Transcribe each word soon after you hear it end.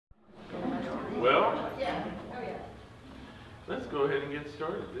Well, let's go ahead and get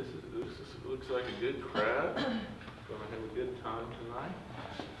started. This looks like a good crowd. Going to have a good time tonight.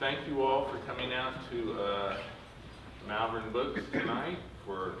 Thank you all for coming out to Malvern Books tonight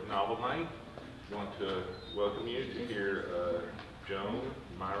for Novel Night. I want to welcome you to hear Joan,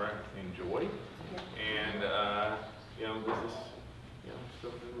 Myra, and Joy. And this is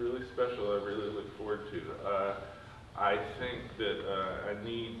something really special. I really look forward to. I think that I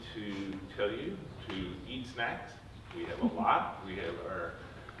need to tell you to eat snacks. We have a lot. We have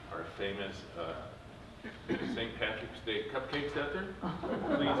our famous St. Patrick's Day cupcakes out there.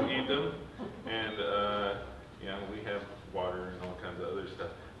 Please eat them. And we have water and all kinds of other stuff.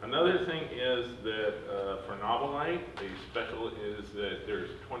 Another thing is that for Novel Night, a special is that there's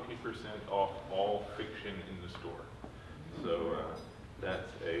 20% off all fiction in the store. So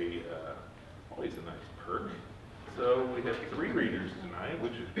that's always a nice perk. So we have 3 readers tonight,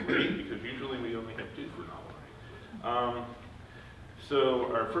 which is great because usually we only have 2 for Novel Night.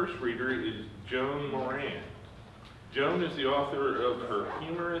 So our first reader is Joan Moran. Joan is the author of her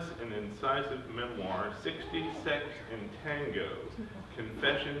humorous and incisive memoir, 60 Sex and Tango,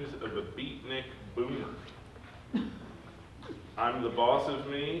 Confessions of a Beatnik Boomer. I'm the boss of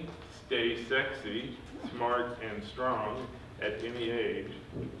me, stay sexy, smart and strong at any age,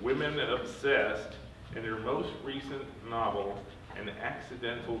 women obsessed, and her most recent novel, An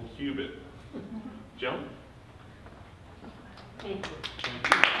Accidental Cuban. Joan? Thank you.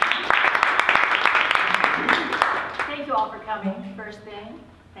 Thank you all for coming. First thing,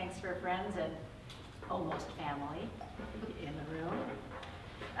 thanks for friends and almost family in the room.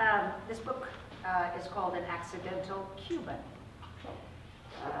 This book is called An Accidental Cuban.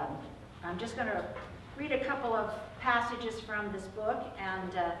 I'm just going to read a couple of passages from this book,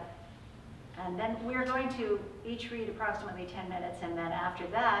 and then we're going to each read approximately 10 minutes, and then after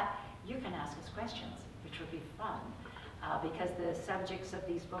that, you can ask us questions, which will be fun, because the subjects of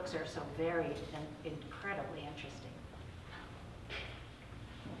these books are so varied and incredibly interesting.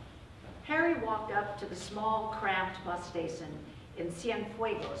 Harry walked up to the small, cramped bus station in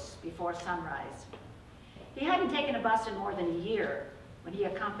Cienfuegos before sunrise. He hadn't taken a bus in more than a year when he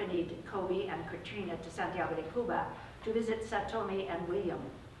accompanied Kobe and Katrina to Santiago de Cuba to visit Satomi and William.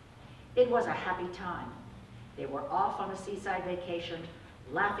 It was a happy time. They were off on a seaside vacation,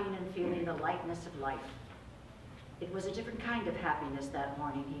 laughing and feeling the lightness of life. It was a different kind of happiness that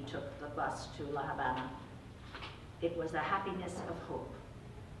morning he took the bus to La Habana. It was the happiness of hope.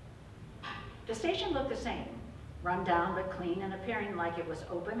 The station looked the same, run down but clean and appearing like it was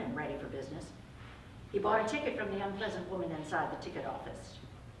open and ready for business. He bought a ticket from the unpleasant woman inside the ticket office.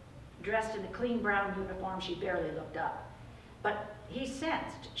 Dressed in a clean brown uniform, she barely looked up. But he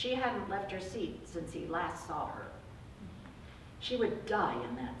sensed she hadn't left her seat since he last saw her. She would die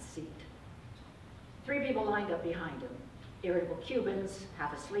in that seat. 3 people lined up behind him, irritable Cubans,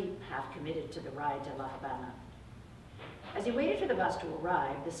 half asleep, half committed to the ride to La Habana. As he waited for the bus to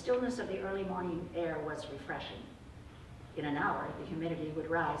arrive, the stillness of the early morning air was refreshing. In an hour, the humidity would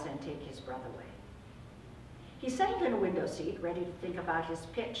rise and take his breath away. He settled in a window seat, ready to think about his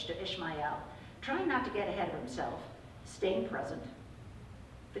pitch to Ishmael, trying not to get ahead of himself, staying present.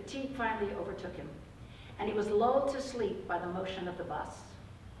 Fatigue finally overtook him, and he was lulled to sleep by the motion of the bus.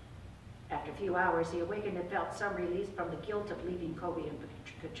 After a few hours, he awakened and felt some release from the guilt of leaving Kobe and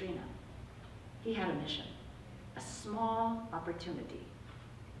Katrina. He had a mission, a small opportunity,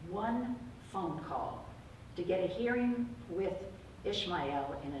 one phone call to get a hearing with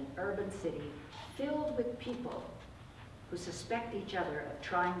Ishmael in an urban city filled with people who suspect each other of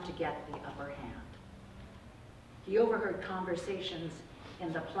trying to get the upper hand. He overheard conversations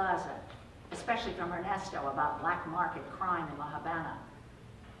in the plaza, especially from Ernesto about black market crime in La Habana.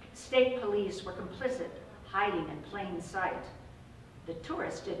 State police were complicit, hiding in plain sight. The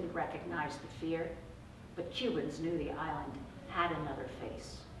tourists didn't recognize the fear, but Cubans knew the island had another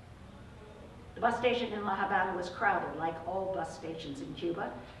face. The bus station in La Habana was crowded, like all bus stations in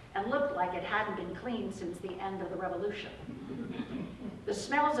Cuba, and looked like it hadn't been cleaned since the end of the revolution. The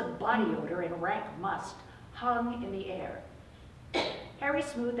smells of body odor and rank must hung in the air. Harry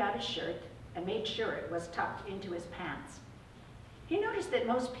smoothed out his shirt and made sure it was tucked into his pants. He noticed that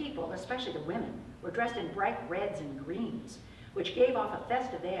most people, especially the women, were dressed in bright reds and greens, which gave off a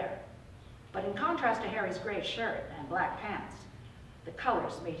festive air. But in contrast to Harry's gray shirt and black pants, the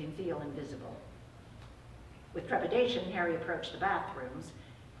colors made him feel invisible. With trepidation, Harry approached the bathrooms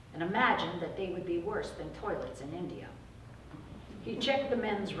and imagined that they would be worse than toilets in India. He checked the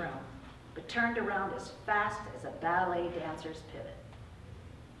men's room, but turned around as fast as a ballet dancer's pivot.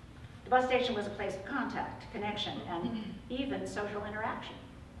 The bus station was a place of contact, connection, and even social interaction.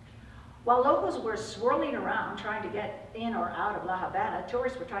 While locals were swirling around trying to get in or out of La Habana,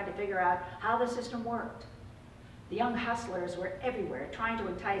 tourists were trying to figure out how the system worked. The young hustlers were everywhere trying to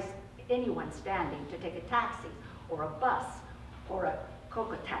entice anyone standing to take a taxi or a bus or a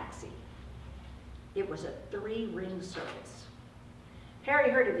coca taxi. It was a 3-ring service.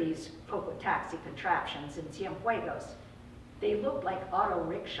 Harry heard of these coca taxi contraptions in Cienfuegos. They looked like auto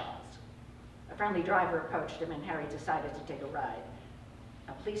rickshaws. A friendly driver approached him and Harry decided to take a ride.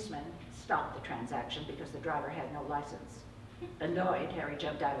 A policeman stopped the transaction because the driver had no license. Annoyed, Harry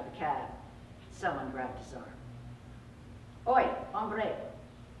jumped out of the cab. Someone grabbed his arm. "Oi, hombre,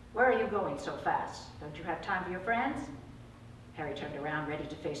 where are you going so fast? Don't you have time for your friends?" Harry turned around, ready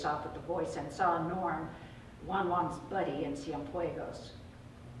to face off with the voice, and saw Norm, Juan's buddy in Cienfuegos.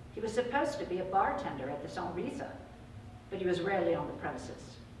 He was supposed to be a bartender at the Sonrisa, but he was rarely on the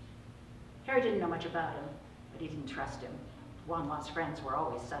premises. Harry didn't know much about him, but he didn't trust him. Juan's friends were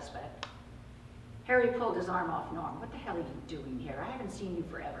always suspect. Harry pulled his arm off Norm. "What the hell are you doing here? I haven't seen you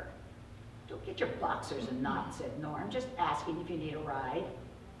forever." "Don't get your boxers a knot," said Norm. "Just asking if you need a ride."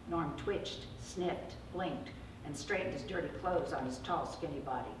 Norm twitched, sniffed, blinked, and straightened his dirty clothes on his tall, skinny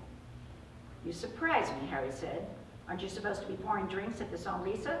body. "You surprise me," Harry said. "Aren't you supposed to be pouring drinks at the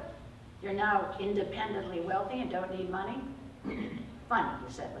Sonrisa? You're now independently wealthy and don't need money?" "Funny,"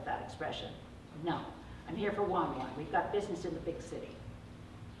 he said without expression. "No, I'm here for Juan. We've got business in the big city."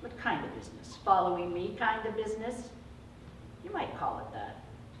 "What kind of business? Following me kind of business?" "You might call it that."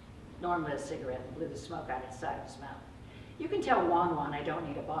 Norm lit a cigarette and blew the smoke out of the side of his mouth. "You can tell Juan I don't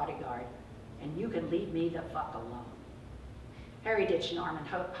need a bodyguard, and you can leave me the fuck alone." Harry ditched Norm and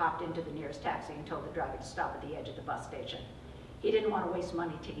hopped into the nearest taxi and told the driver to stop at the edge of the bus station. He didn't want to waste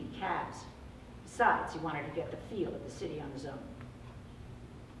money taking cabs. Besides, he wanted to get the feel of the city on his own.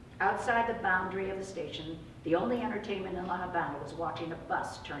 Outside the boundary of the station, the only entertainment in La Habana was watching a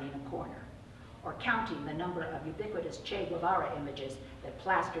bus turning a corner, or counting the number of ubiquitous Che Guevara images that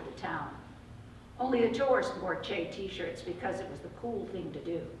plastered the town. Only the tourists wore Che t-shirts because it was the cool thing to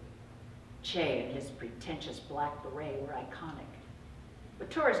do. Che and his pretentious black beret were iconic.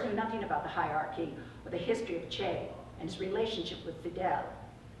 But tourists knew nothing about the hierarchy or the history of Che and his relationship with Fidel.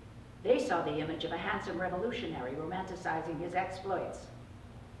 They saw the image of a handsome revolutionary romanticizing his exploits.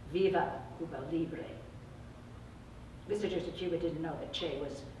 Viva Cuba Libre. Visitors to Cuba didn't know that Che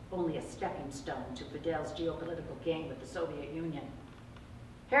was only a stepping stone to Fidel's geopolitical game with the Soviet Union.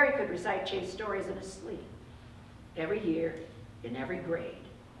 Harry could recite Che's stories in his sleep. Every year, in every grade,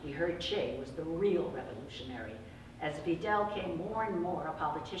 he heard Che was the real revolutionary, as Fidel became more and more a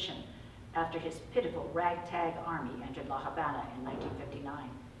politician after his pitiful ragtag army entered La Habana in 1959.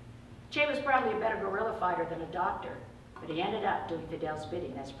 Che was probably a better guerrilla fighter than a doctor, but he ended up doing Fidel's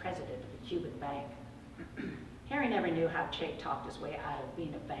bidding as president of the Cuban bank. Harry never knew how Che talked his way out of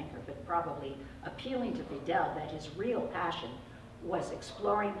being a banker, but probably appealing to Fidel that his real passion was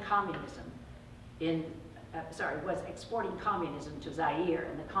exporting communism to Zaire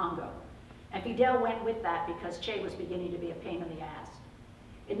and the Congo. And Fidel went with that because Che was beginning to be a pain in the ass.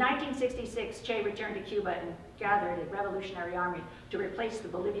 In 1966, Che returned to Cuba and gathered a revolutionary army to replace the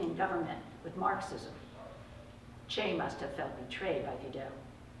Bolivian government with Marxism. Che must have felt betrayed by Fidel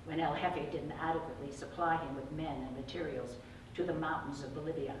when El Jefe didn't adequately supply him with men and materials to the mountains of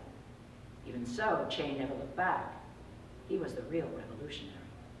Bolivia. Even so, Che never looked back. He was the real revolutionary.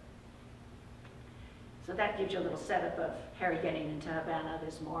 So that gives you a little setup of Harry getting into Havana.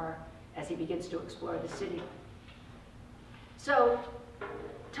 There's more as he begins to explore the city. So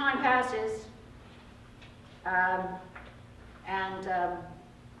time passes, and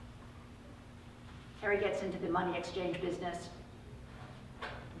Harry gets into the money exchange business,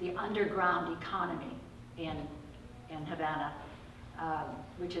 the underground economy in Havana,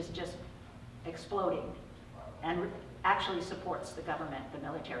 which is just exploding and actually supports the government, the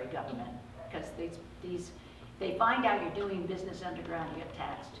military government, because they find out you're doing business underground, you get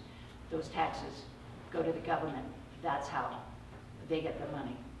taxed. Those taxes go to the government. That's how they get the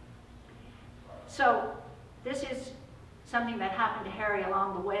money. So this is something that happened to Harry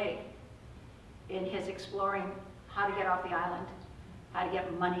along the way in his exploring how to get off the island, how to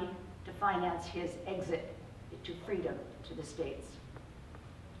get money to finance his exit to freedom to the States.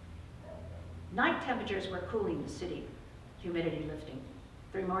 Night temperatures were cooling the city, humidity lifting.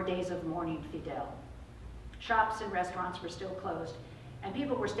 3 more days of mourning Fidel. Shops and restaurants were still closed, and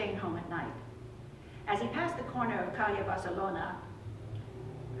people were staying home at night. As he passed the corner of Calle Barcelona,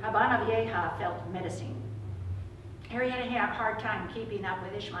 Habana Vieja felt menacing. Harry had a hard time keeping up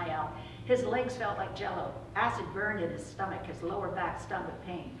with Ishmael. His legs felt like jello. Acid burned in his stomach. His lower back stung with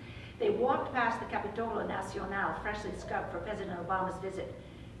pain. They walked past the Capitolio Nacional, freshly scrubbed for President Obama's visit.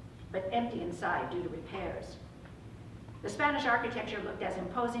 but empty inside due to repairs. The Spanish architecture looked as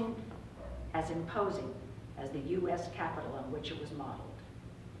imposing as the U.S. Capitol on which it was modeled.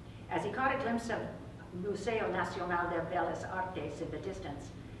 As he caught a glimpse of Museo Nacional de Bellas Artes in the distance,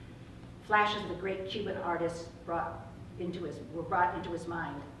 flashes of the great Cuban artists were brought into his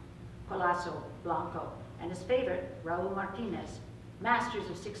mind, Colasso, Blanco, and his favorite, Raul Martinez, masters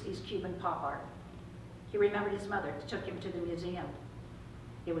of 60s Cuban pop art. He remembered his mother took him to the museum.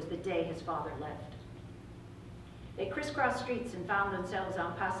 It was the day his father left. They crisscrossed streets and found themselves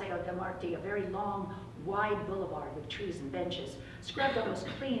on Paseo de Marti, a very long, wide boulevard with trees and benches, scrubbed almost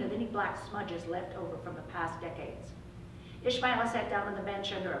clean of any black smudges left over from the past decades. Ishmael sat down on the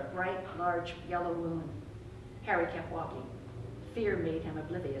bench under a bright, large yellow moon. Harry kept walking. Fear made him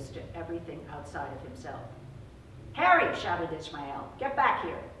oblivious to everything outside of himself. "Harry!" shouted Ishmael. "Get back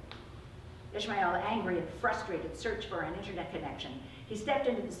here!" Ishmael, angry and frustrated, searched for an internet connection. He stepped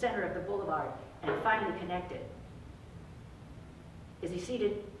into the center of the boulevard and finally connected. "Is he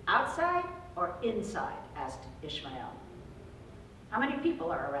seated outside or inside?" asked Ishmael. "How many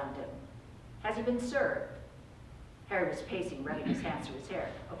people are around him? Has he been served?" Harry was pacing, rubbing his hands through his hair.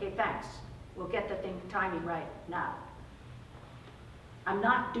 "Okay, thanks. We'll get the timing right now." "I'm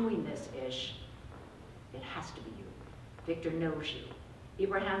not doing this, Ish. It has to be you. Victor knows you.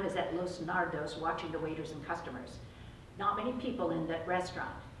 Ibrahim is at Los Nardos watching the waiters and customers. Not many people in that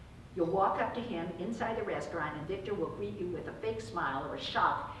restaurant. You'll walk up to him inside the restaurant and Victor will greet you with a fake smile or a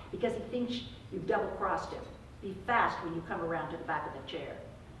shock because he thinks you've double-crossed him. Be fast when you come around to the back of the chair."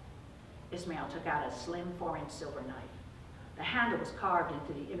 Ismail took out a slim 4-inch silver knife. The handle was carved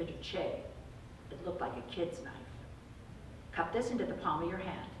into the image of Che. It looked like a kid's knife. "Cup this into the palm of your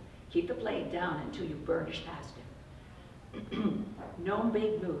hand. Keep the blade down until you burnish past him. No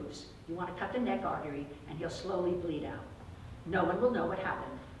big moves. You want to cut the neck artery and he'll slowly bleed out. No one will know what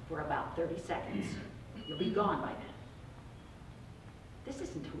happened for about 30 seconds. You'll be gone by then." "This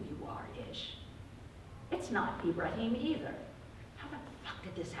isn't who you are, Ish. It's not Ibrahim either. How the fuck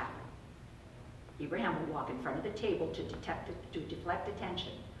did this happen?" Ibrahim will walk in front of the table to deflect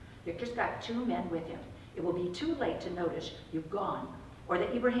attention. Victor's got 2 men with him. It will be too late to notice you've gone or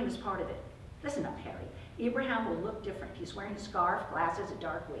that Ibrahim is part of it. Listen up, Harry. Ibrahim will look different. He's wearing a scarf, glasses, a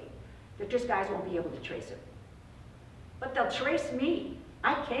dark wig. Victor's guys won't be able to trace him. "But they'll trace me.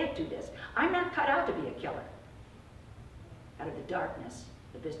 I can't do this. I'm not cut out to be a killer." Out of the darkness,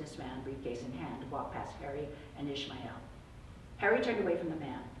 the businessman, briefcase in hand, walked past Harry and Ishmael. Harry turned away from the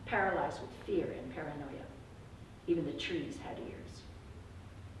man, paralyzed with fear and paranoia. Even the trees had ears.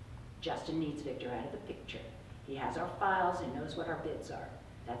 "Justin needs Victor out of the picture. He has our files and knows what our bids are.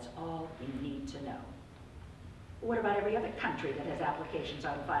 That's all we need to know." "What about every other country that has applications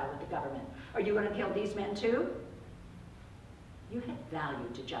on file with the government? Are you going to kill these men too?" "You had value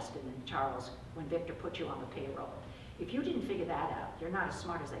to Justin and Charles when Victor put you on the payroll. If you didn't figure that out, you're not as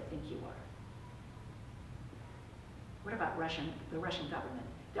smart as I think you are." "What about the Russian government?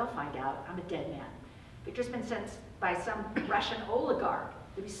 They'll find out I'm a dead man. Victor's been sent by some Russian oligarch.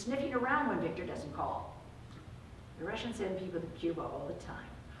 They'll be sniffing around when Victor doesn't call." "The Russians send people to Cuba all the time,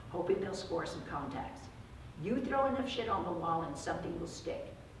 hoping they'll score some contacts. You throw enough shit on the wall and something will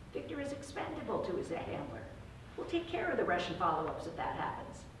stick. Victor is expendable to his handler. We'll take care of the Russian follow-ups if that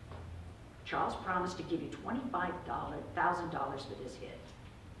happens. Charles promised to give you $25,000 for this hit.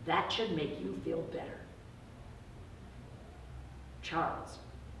 That should make you feel better." "Charles,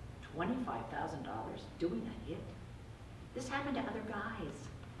 $25,000 doing a hit? This happened to other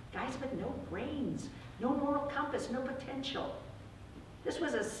guys with no brains, no moral compass, no potential. This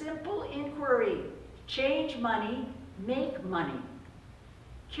was a simple inquiry. Change money, make money.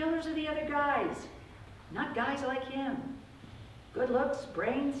 Killers are the other guys, not guys like him. Good looks,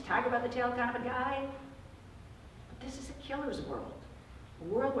 brains, tiger by the tail kind of a guy. But this is a killer's world, a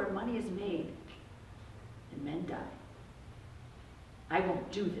world where money is made and men die." "I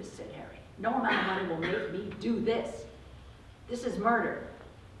won't do this," said Harry. "No amount of money will make me do this. This is murder."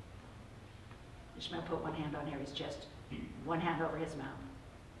 Ishmael put one hand on Harry's chest, one hand over his mouth.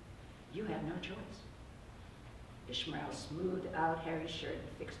 "You have no choice." Ishmael smoothed out Harry's shirt and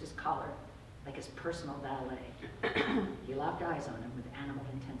fixed his collar like his personal valet. He locked eyes on him with animal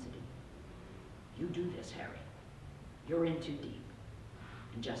intensity. "You do this, Harry. You're in too deep.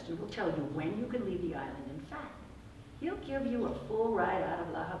 And Justin will tell you when you can leave the island. In fact, he'll give you a full ride out of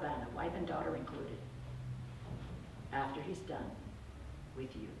La Habana, wife and daughter included. After he's done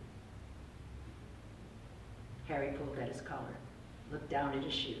with you." Harry pulled at his collar, looked down at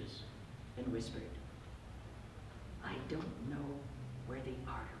his shoes, and whispered, "I don't know where the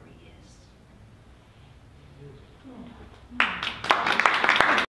artery